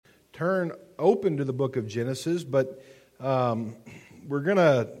turn open to the book of Genesis, but we're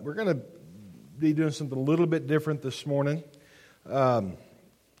gonna be doing something a little bit different this morning.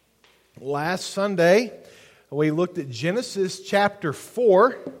 Last Sunday, we looked at Genesis chapter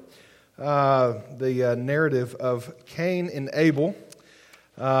 4, the narrative of Cain and Abel,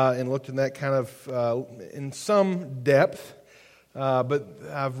 and looked in that kind of in some depth. But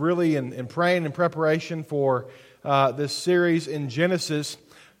I've really, in praying in preparation for this series in Genesis,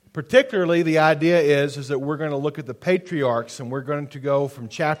 particularly the idea is that we're going to look at the patriarchs, and we're going to go from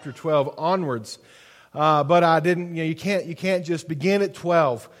chapter 12 onwards. But I didn't, you can't just begin at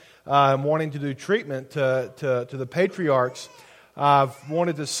 12 wanting to do treatment to the patriarchs. I've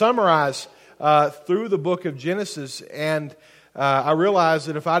wanted to summarize through the book of Genesis, and I realized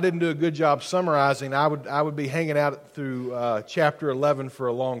that if I didn't do a good job summarizing, I would be hanging out through chapter 11 for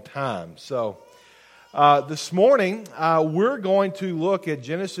a long time. So this morning, we're going to look at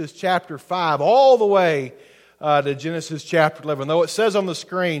Genesis chapter 5 all the way to Genesis chapter 11. Though it says on the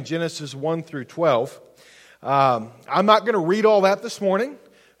screen Genesis 1 through 12. I'm not going to read all that this morning.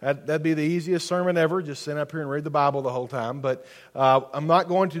 That'd be the easiest sermon ever, just sit up here and read the Bible the whole time. But I'm not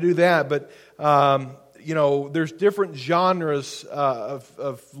going to do that. But there's different genres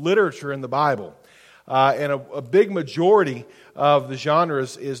of literature in the Bible. And a big majority of the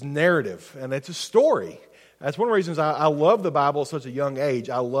genres is narrative, and it's a story. That's one of the reasons I love the Bible at such a young age.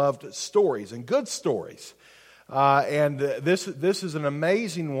 I loved stories, and good stories. And this is an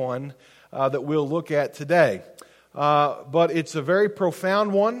amazing one that we'll look at today. But it's a very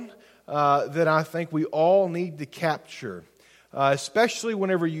profound one that I think we all need to capture. Especially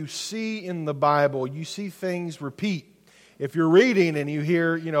whenever you see in the Bible, you see things repeat. If you're reading and you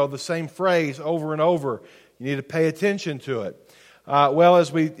hear, the same phrase over and over, you need to pay attention to it. Well,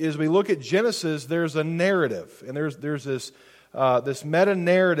 as we look at Genesis, there's a narrative, and there's this meta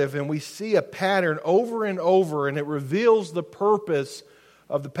narrative, and we see a pattern over and over, and it reveals the purpose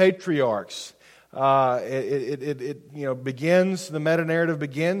of the patriarchs. Begins, the meta narrative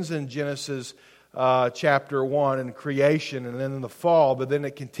begins in Genesis chapter 1 in creation, and then in the fall, but then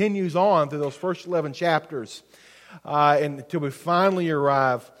it continues on through those first 11 chapters until we finally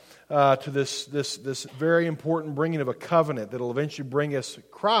arrive to this very important bringing of a covenant that will eventually bring us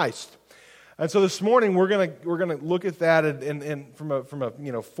Christ. And so this morning we're gonna look at that from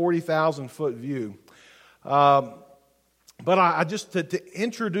a 40,000 foot view. But I just to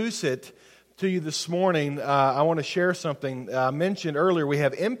introduce it to you this morning, I want to share something. I mentioned earlier we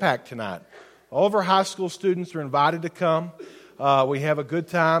have Impact tonight. All of our high school students are invited to come. We have a good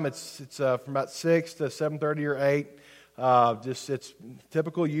time. It's from about 6 to 7:30 or 8. It's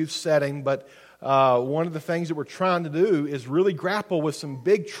typical youth setting. But one of the things that we're trying to do is really grapple with some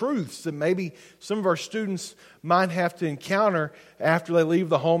big truths that maybe some of our students might have to encounter after they leave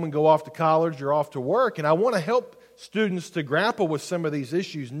the home and go off to college or off to work. And I want to help students to grapple with some of these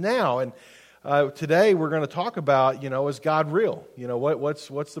issues now. And today we're going to talk about, is God real?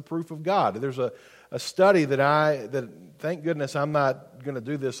 What's the proof of God? There's a study that thank goodness I'm not going to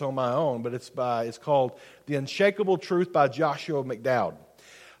do this on my own, but it's called The Unshakable Truth by Joshua McDowd.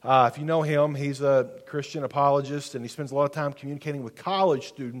 If you know him, he's a Christian apologist, and he spends a lot of time communicating with college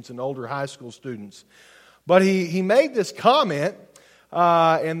students and older high school students. But he made this comment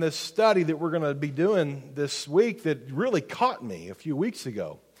in this study that we're going to be doing this week that really caught me a few weeks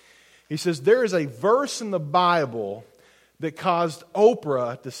ago. He says, there is a verse in the Bible that caused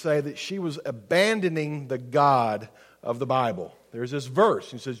Oprah to say that she was abandoning the God of the Bible. There's this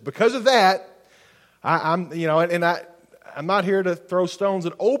verse. He says, because of that, I'm not here to throw stones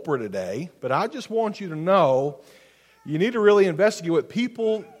at Oprah today, but I just want you to know you need to really investigate what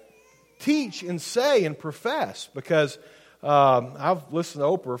people teach and say and profess, because I've listened to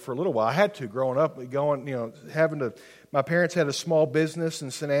Oprah for a little while. I had to growing up, my parents had a small business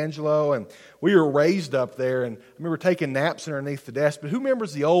in San Angelo, and we were raised up there, and I remember taking naps underneath the desk. But who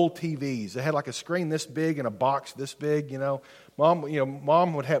remembers the old TVs? They had like a screen this big and a box this big,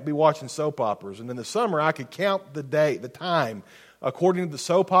 Mom would be watching soap operas, and in the summer I could count the time according to the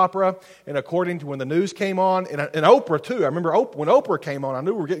soap opera and according to when the news came on, and Oprah too. I remember when Oprah came on, I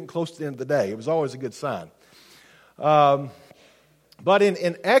knew we were getting close to the end of the day. It was always a good sign. But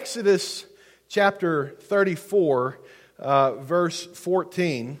in Exodus chapter 34, verse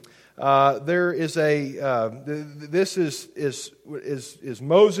 14, there is this is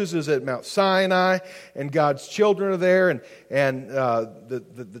Moses is at Mount Sinai, and God's children are there, and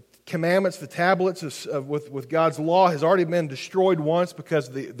the commandments, the tablets with God's law has already been destroyed once because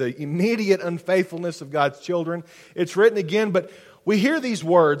of the immediate unfaithfulness of God's children. It's written again, but we hear these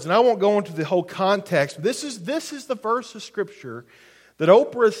words, and I won't go into the whole context. This is the verse of Scripture that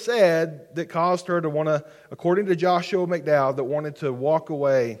Oprah said that caused her to want to, according to Joshua McDowell, that wanted to walk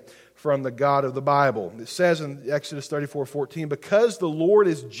away from the God of the Bible. It says in Exodus 34:14, because the Lord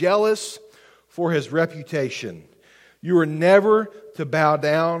is jealous for His reputation, you are never to bow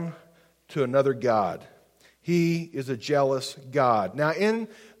down to another God. He is a jealous God. Now, in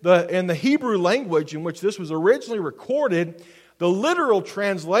the Hebrew language in which this was originally recorded, the literal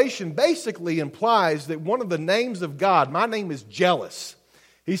translation basically implies that one of the names of God, my name is jealous.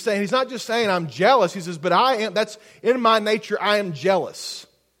 He's not just saying I'm jealous. He says, but that's in my nature, I am jealous.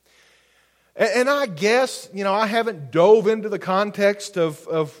 And I guess, I haven't dove into the context of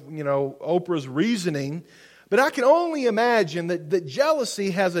Oprah's reasoning, but I can only imagine that jealousy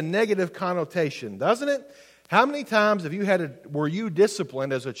has a negative connotation, doesn't it? How many times were you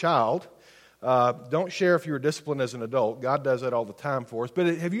disciplined as a child? Don't share if you were disciplined as an adult. God does that all the time for us. But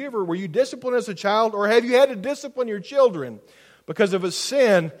were you disciplined as a child, or have you had to discipline your children because of a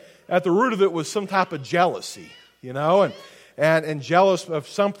sin at the root of it was some type of jealousy, and jealous of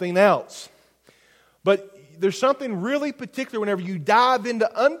something else? But there's something really particular whenever you dive in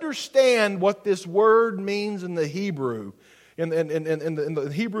to understand what this word means in the Hebrew, in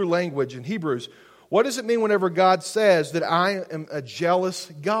the Hebrew language, in Hebrews. What does it mean whenever God says that I am a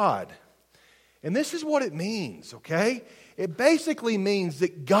jealous God? And this is what it means, okay? It basically means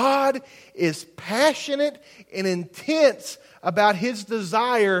that God is passionate and intense about His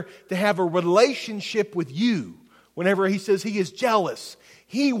desire to have a relationship with you. Whenever He says He is jealous,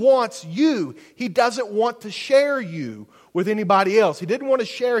 He wants you. He doesn't want to share you with anybody else. He didn't want to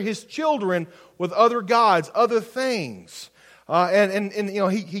share His children with other gods, other things.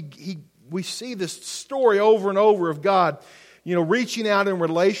 We see this story over and over of God, reaching out in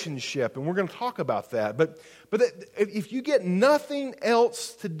relationship, and we're going to talk about that. But if you get nothing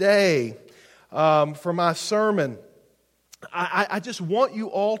else today from my sermon, I just want you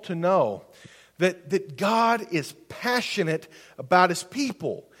all to know that God is passionate about His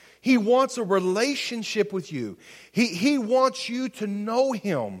people. He wants a relationship with you. He wants you to know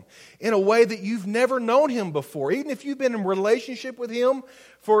Him in a way that you've never known Him before. Even if you've been in relationship with Him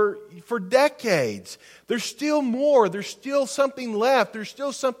for decades, there's still more. There's still something left. There's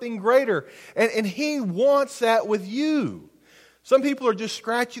still something greater. And He wants that with you. Some people are just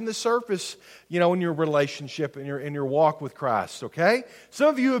scratching the surface, in your relationship, in your walk with Christ, okay? Some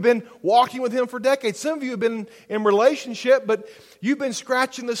of you have been walking with Him for decades. Some of you have been in relationship, but you've been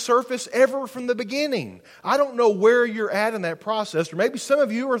scratching the surface ever from the beginning. I don't know where you're at in that process. Or maybe some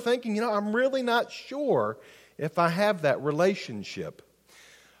of you are thinking, I'm really not sure if I have that relationship.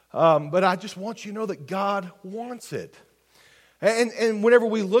 But I just want you to know that God wants it. And whenever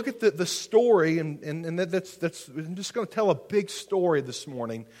we look at the story, and that's I'm just going to tell a big story this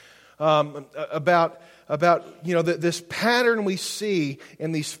morning about this pattern we see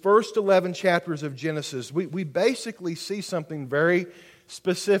in these first 11 chapters of Genesis. We basically see something very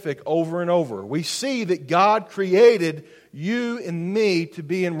specific over and over. We see that God created you and me to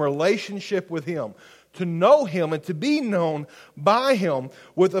be in relationship with Him, to know Him and to be known by Him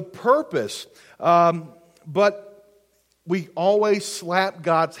with a purpose. But we always slap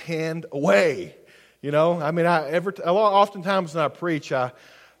God's hand away. Oftentimes when I preach, I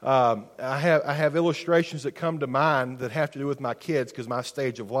have illustrations that come to mind that have to do with my kids because my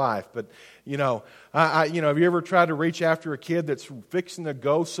stage of life. But have you ever tried to reach after a kid that's fixing to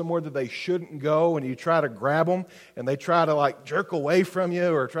go somewhere that they shouldn't go, and you try to grab them, and they try to jerk away from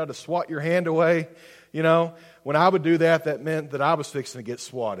you or try to swat your hand away? When I would do that, that meant that I was fixing to get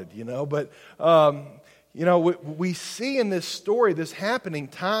swatted. But we see in this story this happening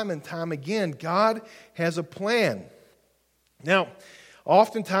time and time again. God has a plan. Now,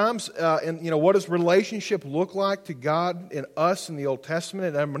 oftentimes, what does relationship look like to God and us in the Old Testament?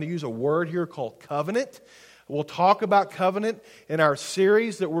 And I'm going to use a word here called covenant. We'll talk about covenant in our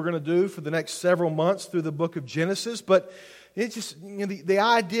series that we're going to do for the next several months through the book of Genesis. But it's just the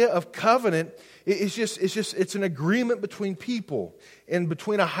idea of covenant it's an agreement between people and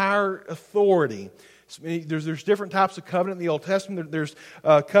between a higher authority. There's different types of covenant in the Old Testament. There's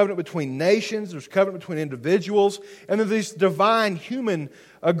covenant between nations. There's covenant between individuals. And then these divine human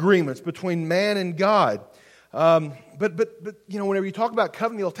agreements between man and God. But whenever you talk about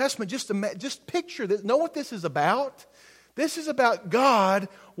covenant in the Old Testament, just picture this. Know what this is about? This is about God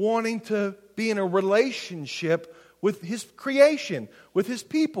wanting to be in a relationship with His creation, with His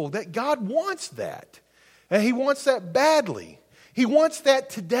people. That God wants that. And He wants that badly. He wants that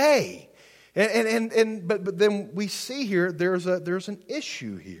today. But then we see here there's an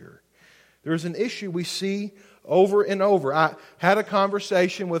issue here. There's an issue we see over and over. I had a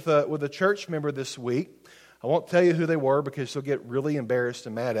conversation with a church member this week I won't tell you who they were because they'll get really embarrassed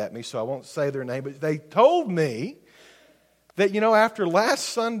and mad at me, so I won't say their name. But they told me that, after last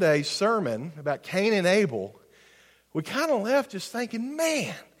Sunday's sermon about Cain and Abel, we kind of left just thinking,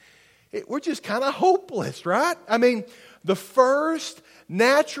 man, we're just kind of hopeless, right? I mean, the first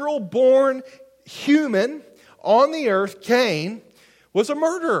natural-born human on the earth, Cain, was a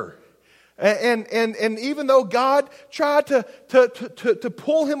murderer. And even though God tried to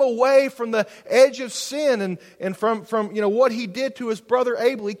pull him away from the edge of sin and from what he did to his brother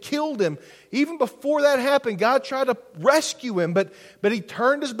Abel, he killed him. Even before that happened, God tried to rescue him, but he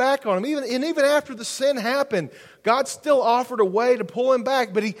turned his back on him. Even after the sin happened, God still offered a way to pull him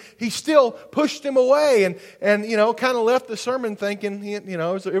back, but he still pushed him away and kind of left the sermon thinking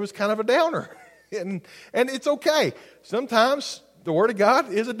it was kind of a downer. And it's okay. Sometimes the Word of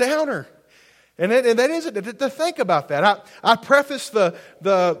God is a downer. And that is it, to think about that. I prefaced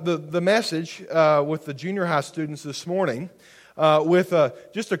the message with the junior high students this morning with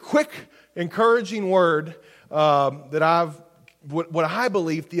just a quick encouraging word that what I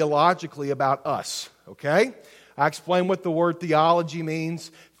believe theologically about us. Okay? I explained what the word theology means.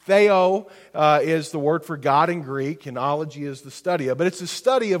 Theo is the word for God in Greek, and ology is the study of. But it's the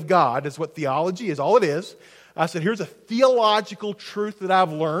study of God is what theology is, all it is. I said, here's a theological truth that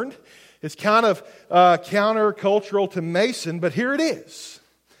I've learned. It's kind of countercultural to Mason, but here it is.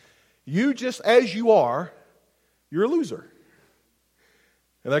 You just as you are, you're a loser.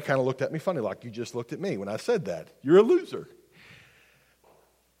 And they kind of looked at me funny, like you just looked at me when I said that. You're a loser.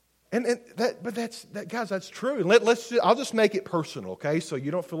 Guys, that's true. I'll just make it personal, okay? So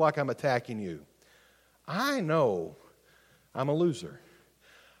you don't feel like I'm attacking you. I know I'm a loser.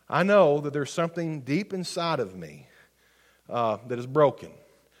 I know that there's something deep inside of me that is broken.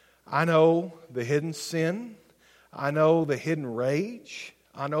 I know the hidden sin. I know the hidden rage.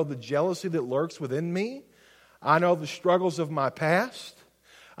 I know the jealousy that lurks within me. I know the struggles of my past.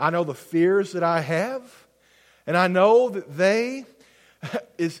 I know the fears that I have. And I know that they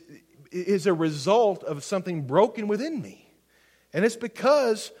is a result of something broken within me. And it's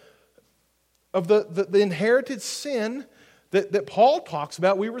because of the inherited sin that Paul talks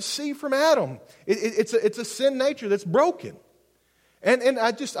about we receive from Adam. It's a sin nature that's broken. And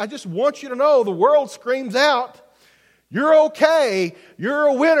I just want you to know the world screams out, you're okay, you're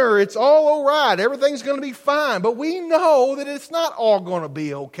a winner, it's all right, everything's going to be fine. But we know that it's not all going to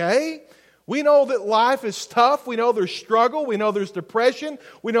be okay. We know that life is tough. We know there's struggle. We know there's depression.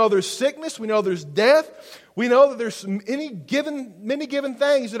 We know there's sickness. We know there's death. We know that there's many given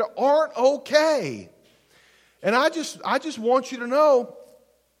things that aren't okay. And I just want you to know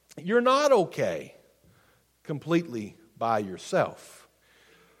you're not okay completely by yourself.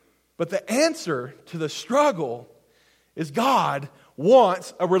 But the answer to the struggle is God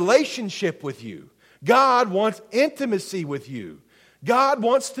wants a relationship with you. God wants intimacy with you. God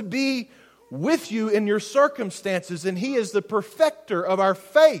wants to be with you in your circumstances, and He is the perfecter of our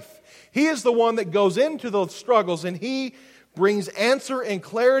faith. He is the one that goes into those struggles, and He brings answer and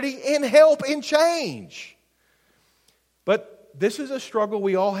clarity and help and change. But this is a struggle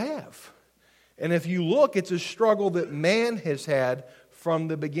we all have. And if you look, it's a struggle that man has had from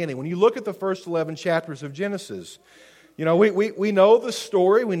the beginning. When you look at the first 11 chapters of Genesis, we know the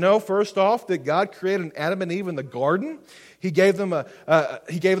story. We know, first off, that God created Adam and Eve in the garden. He gave them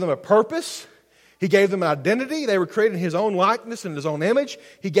a purpose. He gave them an identity. They were created in His own likeness and His own image.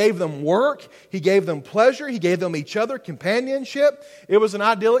 He gave them work. He gave them pleasure. He gave them each other, companionship. It was an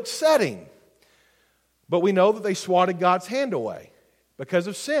idyllic setting. But we know that they swatted God's hand away because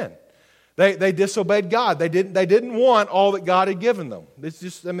of sin. They disobeyed God. They didn't want all that God had given them.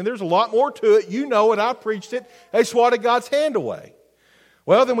 There's a lot more to it. You know it. I preached it. They swatted God's hand away.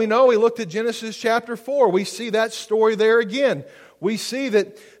 Well, then we know we looked at Genesis chapter 4. We see that story there again. We see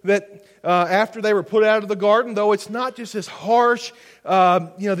that after they were put out of the garden, though it's not just this harsh,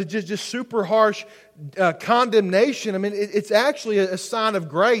 just super harsh condemnation. It's actually a sign of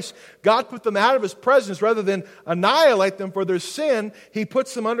grace. God put them out of His presence rather than annihilate them for their sin. He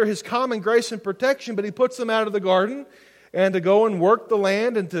puts them under His common grace and protection, but He puts them out of the garden and to go and work the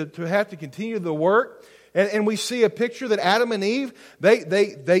land and to have to continue the work. And we see a picture that Adam and Eve,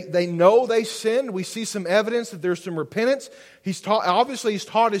 they know they sinned. We see some evidence that there's some repentance. He's taught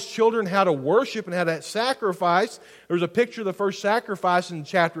His children how to worship and how to sacrifice. There's a picture of the first sacrifice in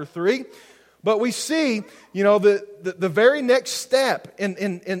chapter 3. But we see, the very next step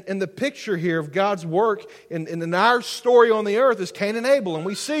in the picture here of God's work in our story on the earth is Cain and Abel. And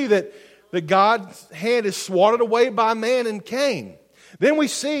we see that God's hand is swatted away by man and Cain. Then we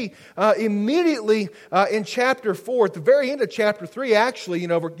see immediately in chapter 4, at the very end of chapter 3, actually,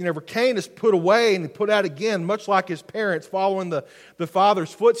 whenever Cain is put away and put out again, much like his parents following the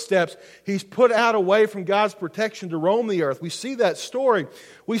father's footsteps, he's put out away from God's protection to roam the earth. We see that story.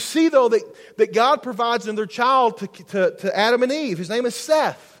 We see, though, that God provides another child to Adam and Eve. His name is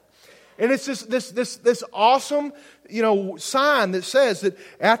Seth. And it's this awesome, sign that says that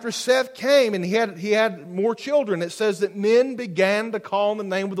after Seth came and he had more children, it says that men began to call on the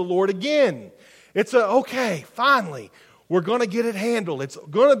name of the Lord again. It's okay, finally, we're going to get it handled. It's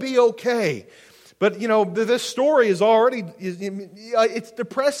going to be okay. But, this story is already, it's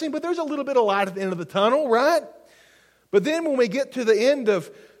depressing, but there's a little bit of light at the end of the tunnel, right? But then when we get to the end of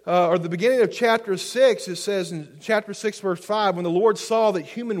or the beginning of chapter 6, it says in chapter 6, verse 5, when the Lord saw that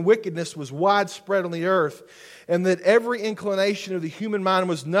human wickedness was widespread on the earth, and that every inclination of the human mind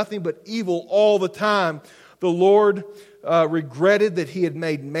was nothing but evil all the time, the Lord regretted that He had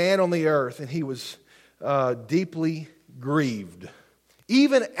made man on the earth, and He was deeply grieved.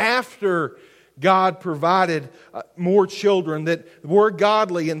 Even after God provided more children that were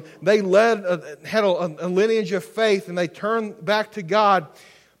godly, and they had a lineage of faith, and they turned back to God.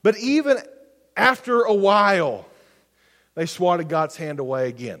 But even after a while, they swatted God's hand away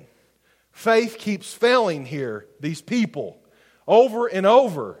again. Faith keeps failing here, these people, over and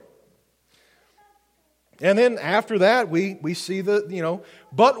over. And then after that, we see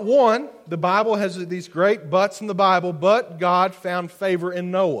but one, the Bible has these great buts in the Bible, but God found favor in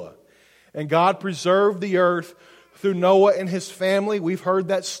Noah. And God preserved the earth through Noah and his family. We've heard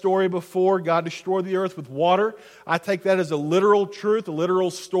that story before. God destroyed the earth with water. I take that as a literal truth, a literal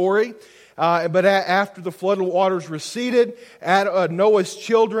story. But after the flood waters receded, Noah's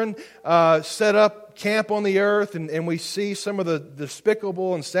children set up camp on the earth, and we see some of the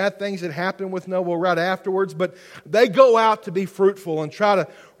despicable and sad things that happen with Noah right afterwards. But they go out to be fruitful and try to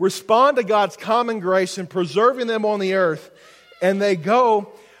respond to God's common grace in preserving them on the earth. And they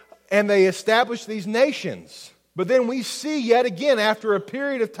go and they establish these nations. But then we see yet again, after a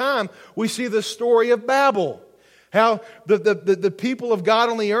period of time, we see the story of Babel. How the people of God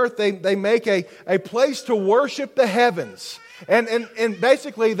on the earth, they make a place to worship the heavens. And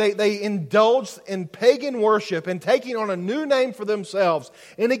basically they indulge in pagan worship and taking on a new name for themselves.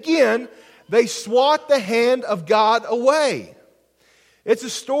 And again, they swat the hand of God away. It's a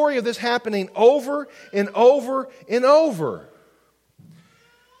story of this happening over and over and over.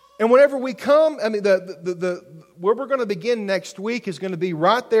 And whenever we come, where we're going to begin next week is going to be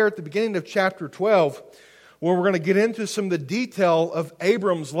right there at the beginning of chapter 12, where we're going to get into some of the detail of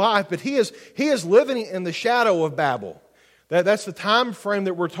Abram's life. But he is living in the shadow of Babel. That's the time frame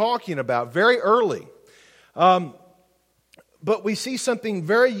that we're talking about, very early. But we see something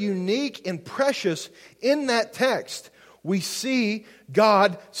very unique and precious in that text. We see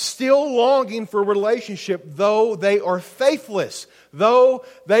God still longing for a relationship, though they are faithless, though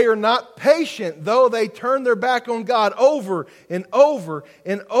they are not patient, though they turn their back on God over and over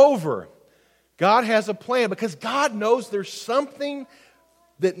and over. God has a plan because God knows there's something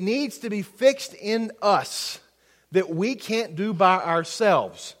that needs to be fixed in us that we can't do by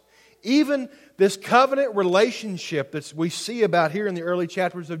ourselves. Even this covenant relationship that we see about here in the early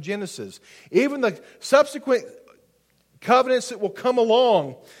chapters of Genesis, even the subsequent covenants that will come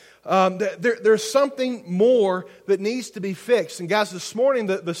along, there's something more that needs to be fixed. And guys, this morning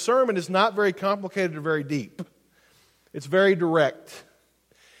the sermon is not very complicated or very deep. It's very direct.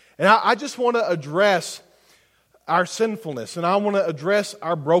 And I just want to address our sinfulness, and I want to address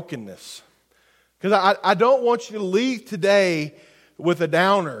our brokenness. Because I don't want you to leave today with a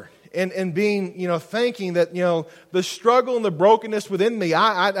downer and being, thinking that, the struggle and the brokenness within me.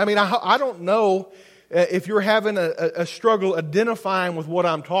 I don't know if you're having a struggle identifying with what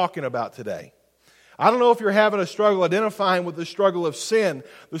I'm talking about today. I don't know if you're having a struggle identifying with the struggle of sin,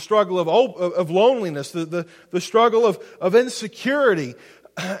 the struggle of loneliness, the struggle of insecurity.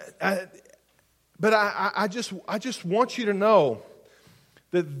 But I just want you to know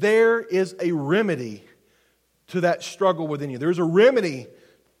that there is a remedy to that struggle within you. There's a remedy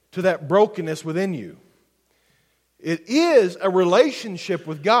to that brokenness within you. It is a relationship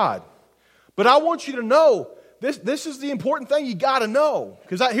with God. But I want you to know, this is the important thing you got to know.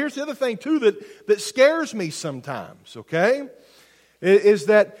 Because here's the other thing too that scares me sometimes, okay? Is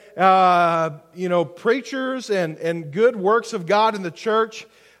that, preachers and good works of God in the church,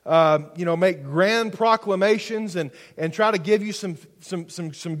 make grand proclamations and try to give you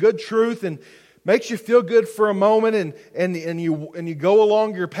some good truth and makes you feel good for a moment and you go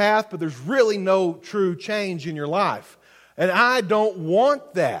along your path, but there's really no true change in your life. And I don't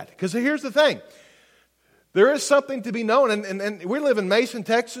want that. Because here's the thing. There is something to be known, and we live in Mason,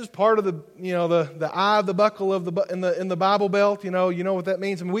 Texas, part of the eye of the buckle of in the Bible Belt. You know what that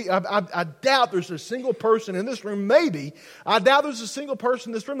means. I mean, I doubt there's a single person in this room. Maybe I doubt there's a single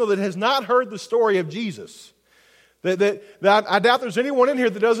person in this room though that has not heard the story of Jesus. That I doubt there's anyone in here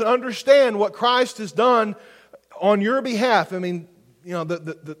that doesn't understand what Christ has done on your behalf. I mean,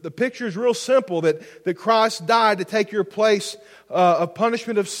 the picture is real simple, that Christ died to take your place of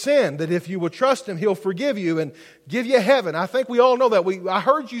punishment of sin, that if you will trust Him, He'll forgive you and give you heaven. I think we all know that. I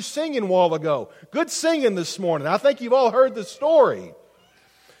heard you singing a while ago. Good singing this morning. I think you've all heard the story.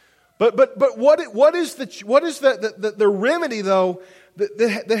 But what is the remedy, though,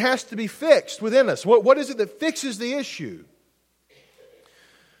 that has to be fixed within us? What is it that fixes the issue?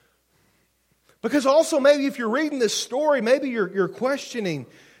 Because also maybe if you're reading this story, maybe you're questioning,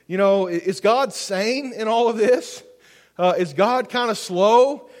 is God sane in all of this? Is God kind of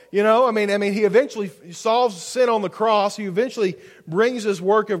slow? I mean, He eventually solves sin on the cross. He eventually brings His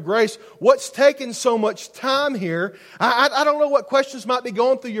work of grace. What's taken so much time here? I don't know what questions might be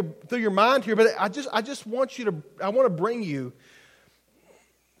going through your mind here, but I just want I want to bring you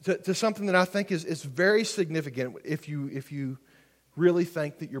to something that I think is very significant if you really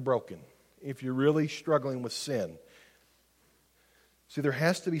think that you're broken. If you're really struggling with sin. See, there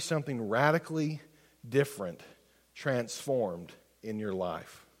has to be something radically different, transformed in your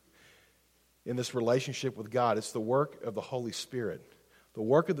life. In this relationship with God, it's the work of the Holy Spirit. The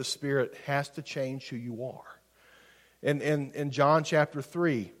work of the Spirit has to change who you are. In John chapter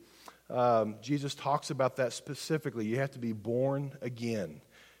 3, Jesus talks about that specifically. You have to be born again.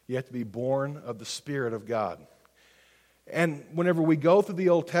 You have to be born of the Spirit of God. And whenever we go through the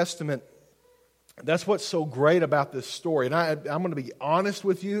Old Testament, that's what's so great about this story. And I'm going to be honest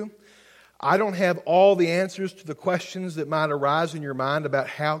with you. I don't have all the answers to the questions that might arise in your mind about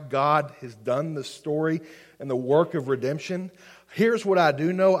how God has done the story and the work of redemption. Here's what I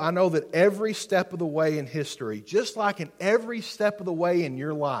do know. I know that every step of the way in history, just like in every step of the way in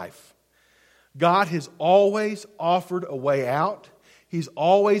your life, God has always offered a way out. He's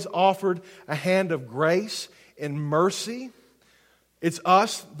always offered a hand of grace and mercy. It's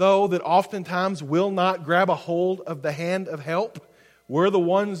us, though, that oftentimes will not grab a hold of the hand of help. We're the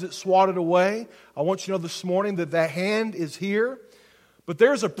ones that swat it away. I want you to know this morning that hand is here. But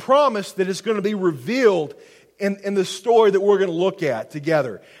there's a promise that is going to be revealed in the story that we're going to look at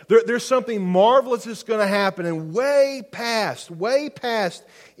together. There's something marvelous that's going to happen, and way past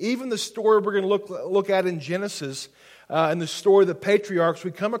even the story we're going to look at in Genesis. In the story of the patriarchs,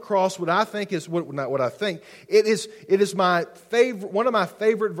 we come across what I think is not what I think. It is my favorite, one of my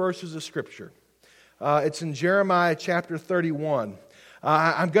favorite verses of Scripture. It's in Jeremiah chapter 31.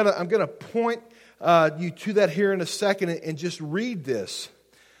 I'm gonna point you to that here in a second and just read this.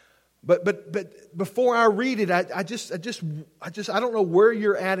 But before I read it, I don't know where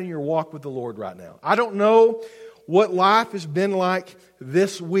you're at in your walk with the Lord right now. I don't know what life has been like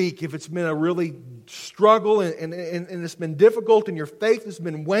this week, if it's been a really struggle and it's been difficult and your faith has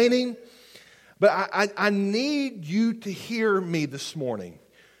been waning. But I need you to hear me this morning.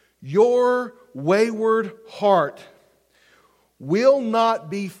 Your wayward heart will not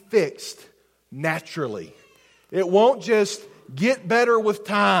be fixed naturally. It won't just get better with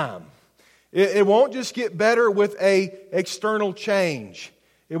time. It won't just get better with an external change.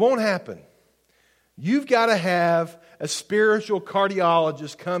 It won't happen. You've got to have a spiritual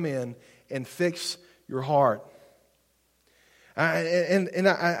cardiologist come in and fix your heart.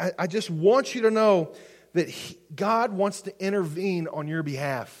 I just want you to know that God wants to intervene on your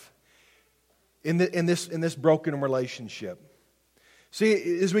behalf in this broken relationship. See,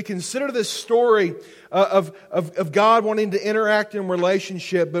 as we consider this story of God wanting to interact in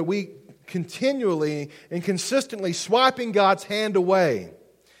relationship, but we continually and consistently swiping God's hand away,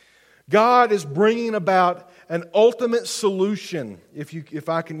 God is bringing about an ultimate solution, if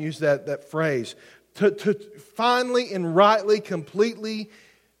I can use that phrase, to finally and rightly, completely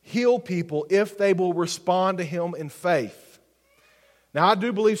heal people if they will respond to Him in faith. Now, I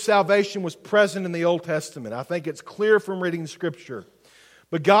do believe salvation was present in the Old Testament. I think it's clear from reading Scripture.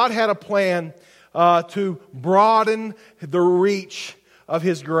 But God had a plan to broaden the reach of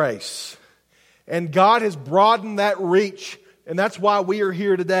His grace. And God has broadened that reach, and that's why we are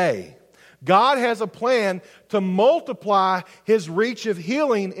here today. God has a plan to multiply His reach of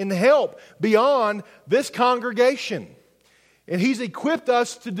healing and help beyond this congregation. And He's equipped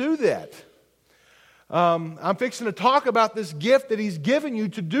us to do that. I'm fixing to talk about this gift that He's given you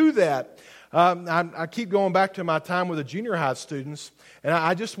to do that. I keep going back to my time with the junior high students, and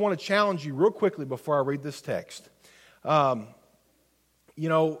I just want to challenge you real quickly before I read this text.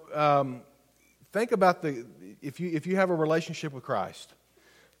 think about if you have a relationship with Christ,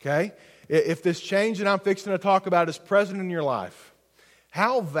 okay? If this change that I'm fixing to talk about is present in your life,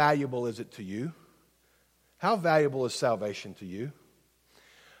 how valuable is it to you? How valuable is salvation to you?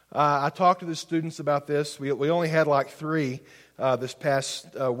 I talked to the students about this. We only had like 3 this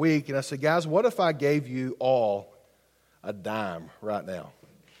past week, and I said, guys, what if I gave you all a dime right now?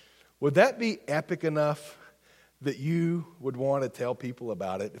 Would that be epic enough that you would want to tell people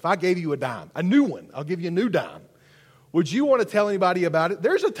about it? If I gave you a dime, a new one, I'll give you a new dime. Would you want to tell anybody about it?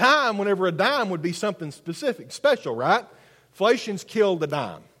 There's a time whenever a dime would be something specific, special, right? Inflation's killed the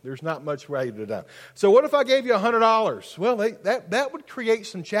dime. There's not much value to a dime. So what if I gave you $100? Well, that would create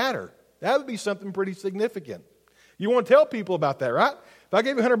some chatter. That would be something pretty significant. You want to tell people about that, right? If I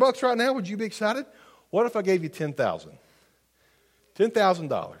gave you $100 right now, would you be excited? What if I gave you $10,000?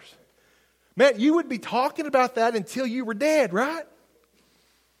 $10,000. Man, you would be talking about that until you were dead, right?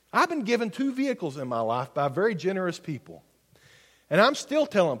 I've been given 2 vehicles in my life by very generous people. And I'm still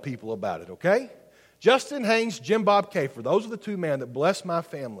telling people about it, okay? Justin Haynes, Jim Bob Kafer. Those are the 2 men that blessed my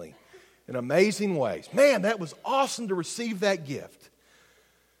family in amazing ways. Man, that was awesome to receive that gift.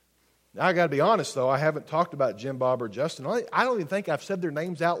 Now, I got to be honest, though. I haven't talked about Jim Bob or Justin. I don't even think I've said their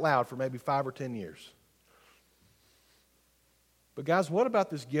names out loud for maybe 5 or 10 years. But guys, what about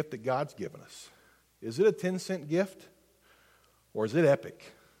this gift that God's given us? Is it a 10-cent gift? Or is it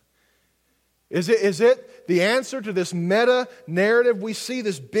epic? Is it the answer to this meta-narrative we see,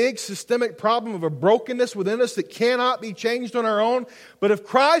 this big systemic problem of a brokenness within us that cannot be changed on our own? But if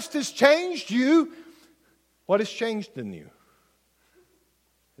Christ has changed you, what has changed in you?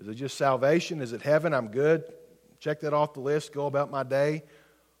 Is it just salvation? Is it heaven? I'm good. Check that off the list. Go about my day.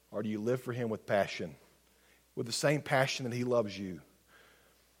 Or do you live for Him with passion? With the same passion that He loves you?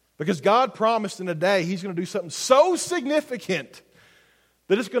 Because God promised in a day He's going to do something so significant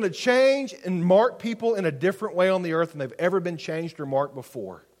that it's going to change and mark people in a different way on the earth than they've ever been changed or marked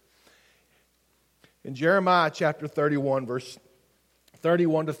before. In Jeremiah chapter 31, verse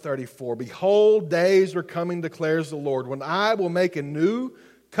 31 to 34, behold, days are coming, declares the Lord, when I will make a new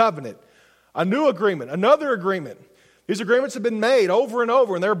covenant, a new agreement, another agreement. These agreements have been made over and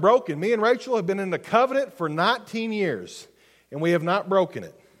over, and they're broken. Me and Rachel have been in a covenant for 19 years, and we have not broken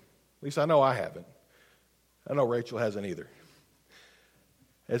it. At least I know I haven't. I know Rachel hasn't either.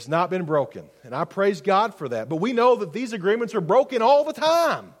 It's not been broken, and I praise God for that. But we know that these agreements are broken all the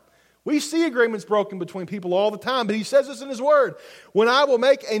time. We see agreements broken between people all the time, but He says this in His Word. When I will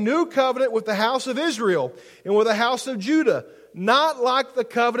make a new covenant with the house of Israel and with the house of Judah, not like the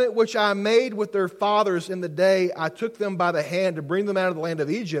covenant which I made with their fathers in the day I took them by the hand to bring them out of the land of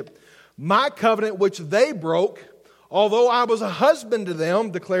Egypt, my covenant which they broke, although I was a husband to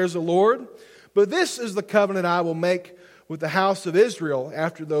them, declares the Lord. But this is the covenant I will make with the house of Israel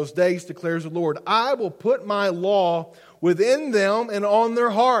after those days, declares the Lord. I will put my law within them and on their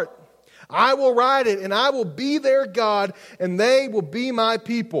heart. I will write it, and I will be their God, and they will be my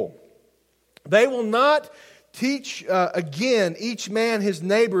people. They will not teach again each man his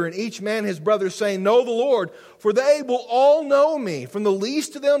neighbor and each man his brother, saying, know the Lord, for they will all know me, from the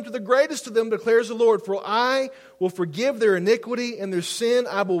least of them to the greatest of them, declares the Lord. For I will forgive their iniquity, and their sin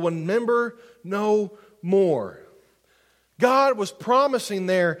I will remember no more. God was promising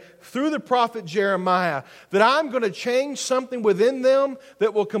there through the prophet Jeremiah that I'm going to change something within them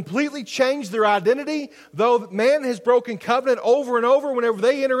that will completely change their identity. Though man has broken covenant over and over, whenever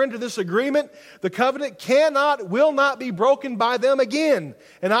they enter into this agreement, the covenant will not be broken by them again.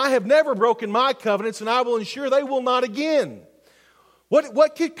 And I have never broken my covenants, and I will ensure they will not again.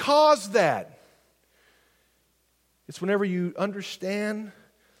 What could cause that? It's whenever you understand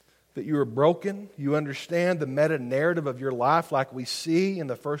that you are broken, you understand the meta-narrative of your life like we see in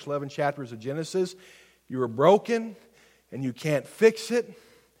the first 11 chapters of Genesis. You are broken and you can't fix it,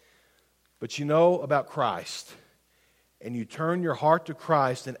 but you know about Christ. And you turn your heart to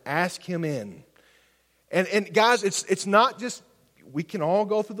Christ and ask Him in. And guys, it's not just, we can all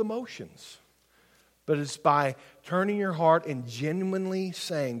go through the motions, but it's by turning your heart and genuinely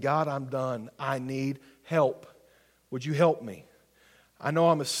saying, God, I'm done. I need help. Would you help me? I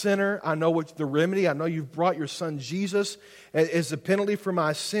know I'm a sinner. I know what's the remedy. I know you've brought your Son Jesus as a penalty for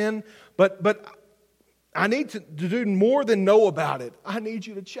my sin. But I need to do more than know about it. I need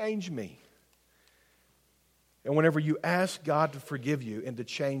you to change me. And whenever you ask God to forgive you and to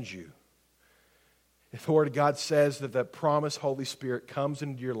change you, if the Word of God says that promised Holy Spirit comes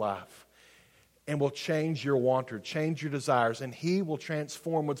into your life and will change your want or change your desires, and He will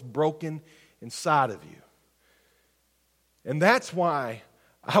transform what's broken inside of you. And that's why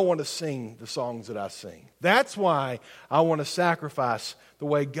I want to sing the songs that I sing. That's why I want to sacrifice the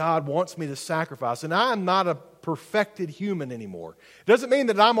way God wants me to sacrifice. And I am not a perfected human anymore. It doesn't mean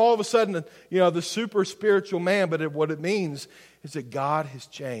that I'm all of a sudden, the super spiritual man, but what it means is that God has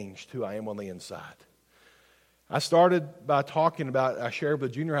changed who I am on the inside. I started by talking about, I shared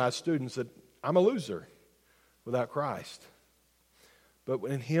with the junior high students that I'm a loser without Christ. But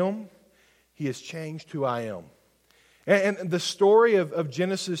in Him, He has changed who I am. And the story of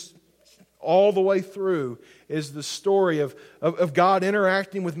Genesis all the way through is the story of God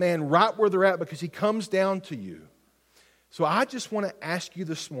interacting with man right where they're at because He comes down to you. So I just want to ask you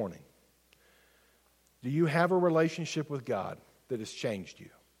this morning, do you have a relationship with God that has changed you?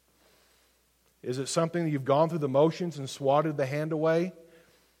 Is it something that you've gone through the motions and swatted the hand away?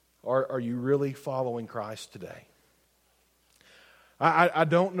 Or are you really following Christ today? I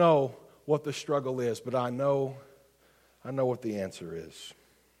don't know what the struggle is, but I know what the answer is.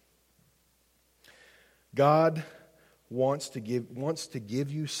 God wants to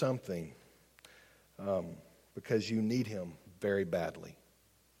give you something because you need Him very badly.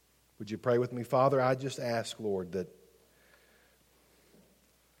 Would you pray with me? Father, I just ask, Lord, that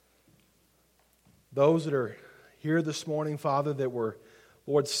those that are here this morning, Father, that were,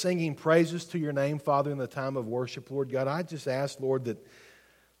 Lord, singing praises to your name, Father, in the time of worship, Lord God, I just ask, Lord, that,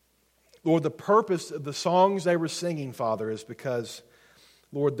 Lord, the purpose of the songs they were singing, Father, is because,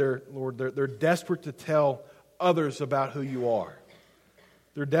 Lord, they're desperate to tell others about who you are.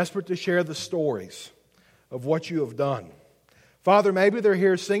 They're desperate to share the stories of what you have done. Father, maybe they're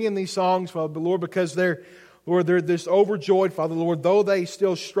here singing these songs, Father, but Lord, because they're this overjoyed, Father, Lord, though they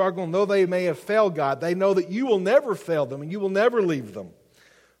still struggle and though they may have failed, God, they know that you will never fail them and you will never leave them.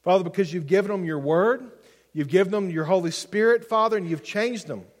 Father, because you've given them your word, you've given them your Holy Spirit, Father, and you've changed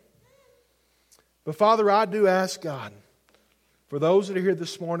them. But Father, I do ask, God, for those that are here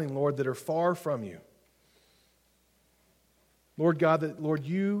this morning, Lord, that are far from you, Lord God, that, Lord,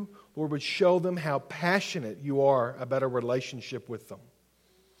 you, Lord, would show them how passionate you are about a relationship with them.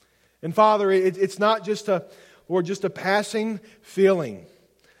 And Father, it's not just a passing feeling.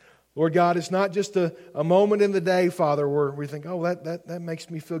 Lord God, it's not just a moment in the day, Father, where we think, oh, that makes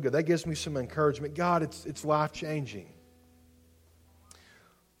me feel good. That gives me some encouragement. God, it's life-changing.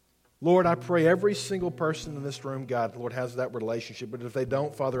 Lord, I pray every single person in this room, God, Lord, has that relationship. But if they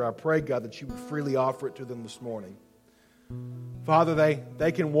don't, Father, I pray, God, that you would freely offer it to them this morning. Father,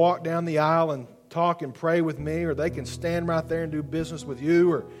 they can walk down the aisle and talk and pray with me, or they can stand right there and do business with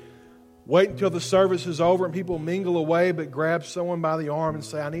you, or wait until the service is over and people mingle away, but grab someone by the arm and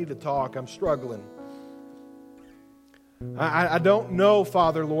say, I need to talk, I'm struggling. I don't know,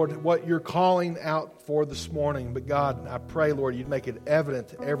 Father, Lord, what you're calling out for this morning, but God, I pray, Lord, you'd make it evident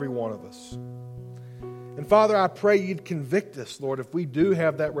to every one of us. And Father, I pray you'd convict us, Lord, if we do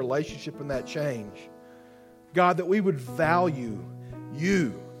have that relationship and that change. God, that we would value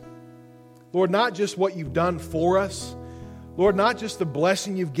you. Lord, not just what you've done for us, Lord, not just the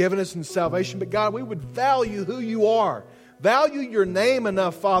blessing you've given us in salvation, but God, we would value who you are. Value your name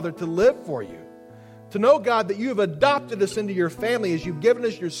enough, Father, to live for you. To know, God, that you have adopted us into your family as you've given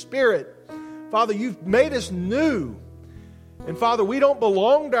us your Spirit. Father, you've made us new. And Father, we don't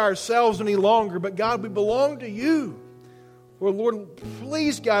belong to ourselves any longer, but God, we belong to you. Lord,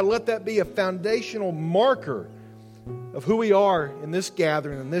 please, God, let that be a foundational marker of who we are in this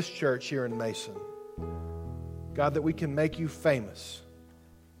gathering, in this church here in Mason. God, that we can make you famous.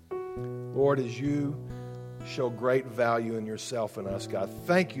 Lord, as you show great value in yourself and us, God,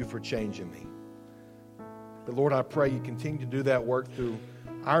 thank you for changing me. But Lord, I pray you continue to do that work through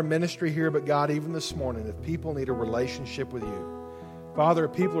our ministry here, but God, even this morning, if people need a relationship with you, Father,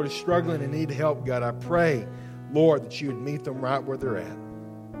 if people are struggling and need help, God, I pray, Lord, that you would meet them right where they're at.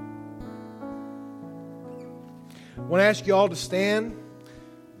 I want to ask you all to stand.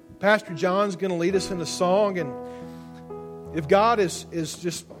 Pastor John's going to lead us in a song, and if God is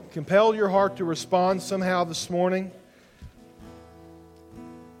just compelled your heart to respond somehow this morning,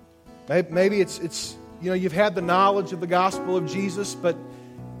 maybe it's you've had the knowledge of the gospel of Jesus, but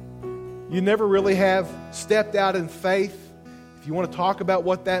you never really have stepped out in faith. If you want to talk about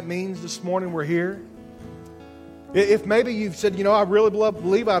what that means this morning, we're here. If maybe you've said, I really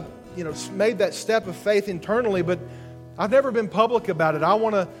believe I've made that step of faith internally, but I've never been public about it.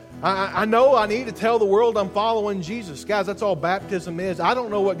 I know I need to tell the world I'm following Jesus. Guys, that's all baptism is. I don't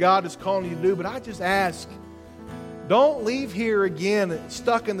know what God is calling you to do, but I just ask, don't leave here again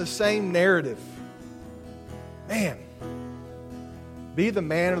stuck in the same narrative. Man, be the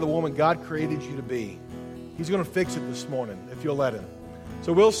man or the woman God created you to be. He's going to fix it this morning if you'll let Him.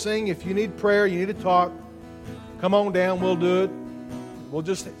 So we'll sing. If you need prayer, you need to talk, come on down, we'll do it. We'll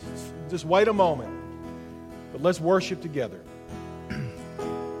just wait a moment. But let's worship together.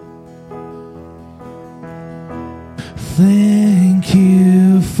 Thank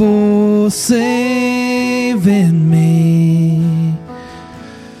you for saving me.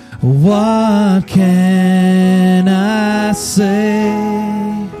 What can I say?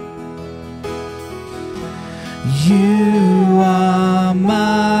 You are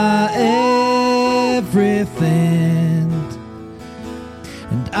my everything,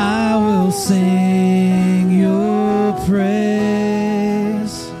 and I will sing your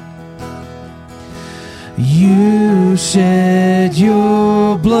praise. You shed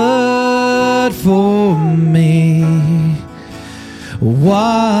your blood for me.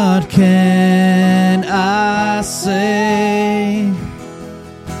 What can I say?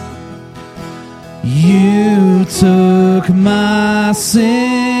 You took my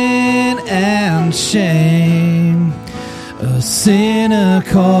sin and shame, a sinner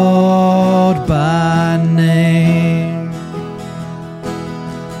called by name.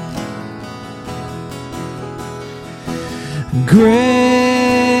 Great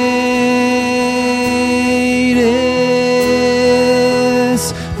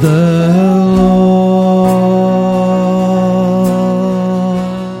is the Lord.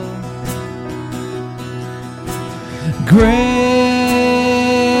 Great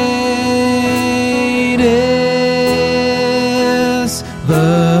is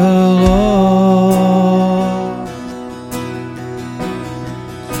the Lord.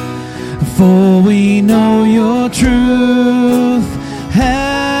 For we know your truth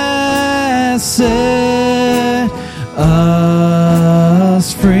has set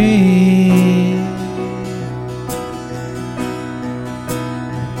us free.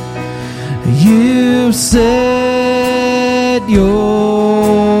 You set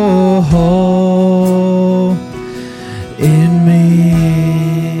your hope in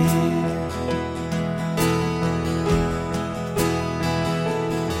me.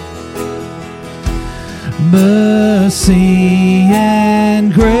 Mercy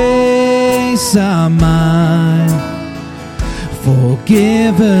and grace are mine.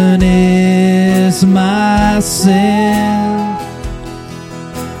 Forgiven is my sin.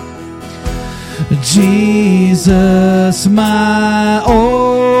 Jesus, my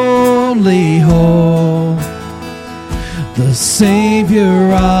only hope, the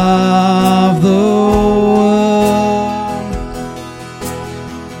Savior of the world.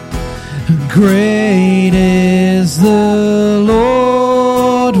 Great is the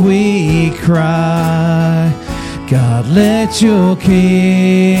Lord, we cry. God, let your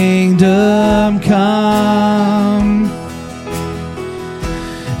kingdom come.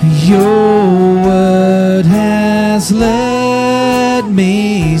 Your word has let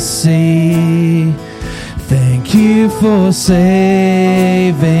me see. Thank you for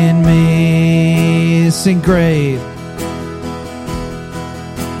saving me. Sing great.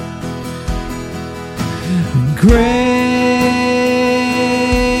 Great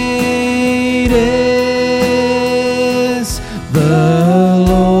is the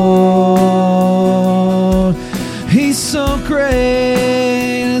Lord. He's so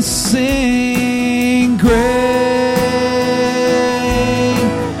great. Sing great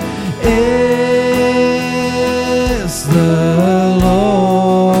is the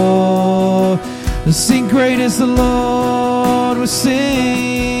Lord. Sing great is the Lord. We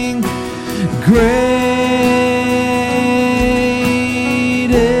sing great.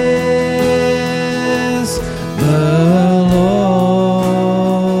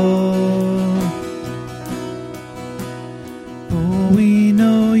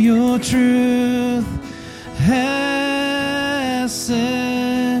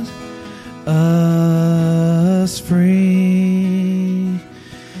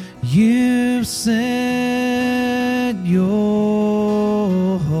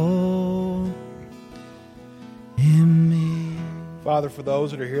 Father, for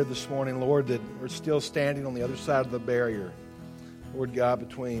those that are here this morning, Lord, that are still standing on the other side of the barrier, Lord God,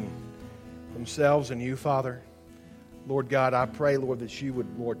 between themselves and you, Father, Lord God, I pray, Lord, that you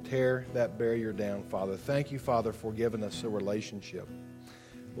would, Lord, tear that barrier down, Father. Thank you, Father, for giving us a relationship.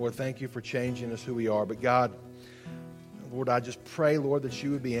 Lord, thank you for changing us who we are. But God, Lord, I just pray, Lord, that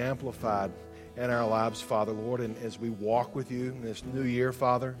you would be amplified in our lives, Father, Lord, and as we walk with you in this new year,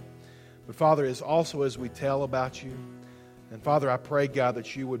 Father. But Father, as also as we tell about you, and Father, I pray, God,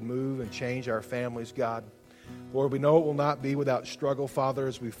 that you would move and change our families, God. Lord, we know it will not be without struggle, Father,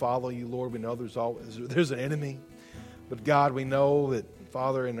 as we follow you, Lord. We know there's an enemy. But God, we know that,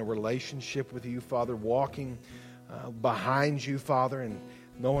 Father, in a relationship with you, Father, walking behind you, Father, and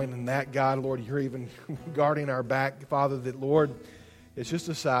knowing in that, God, Lord, you're even guarding our back, Father, that, Lord, It's just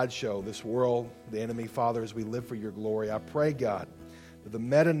a sideshow, this world, the enemy, Father, as we live for your glory. I pray, God, that the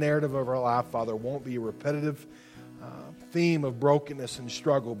meta-narrative of our life, Father, won't be a repetitive theme of brokenness and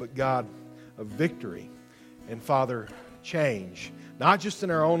struggle, but, God, of victory and, Father, change. Not just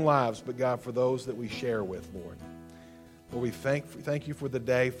in our own lives, but, God, for those that we share with, Lord. Lord, we thank you for the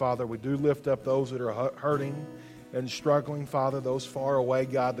day, Father. We do lift up those that are hurting and struggling, Father, those far away,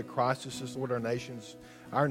 God, the crises, Lord, our nations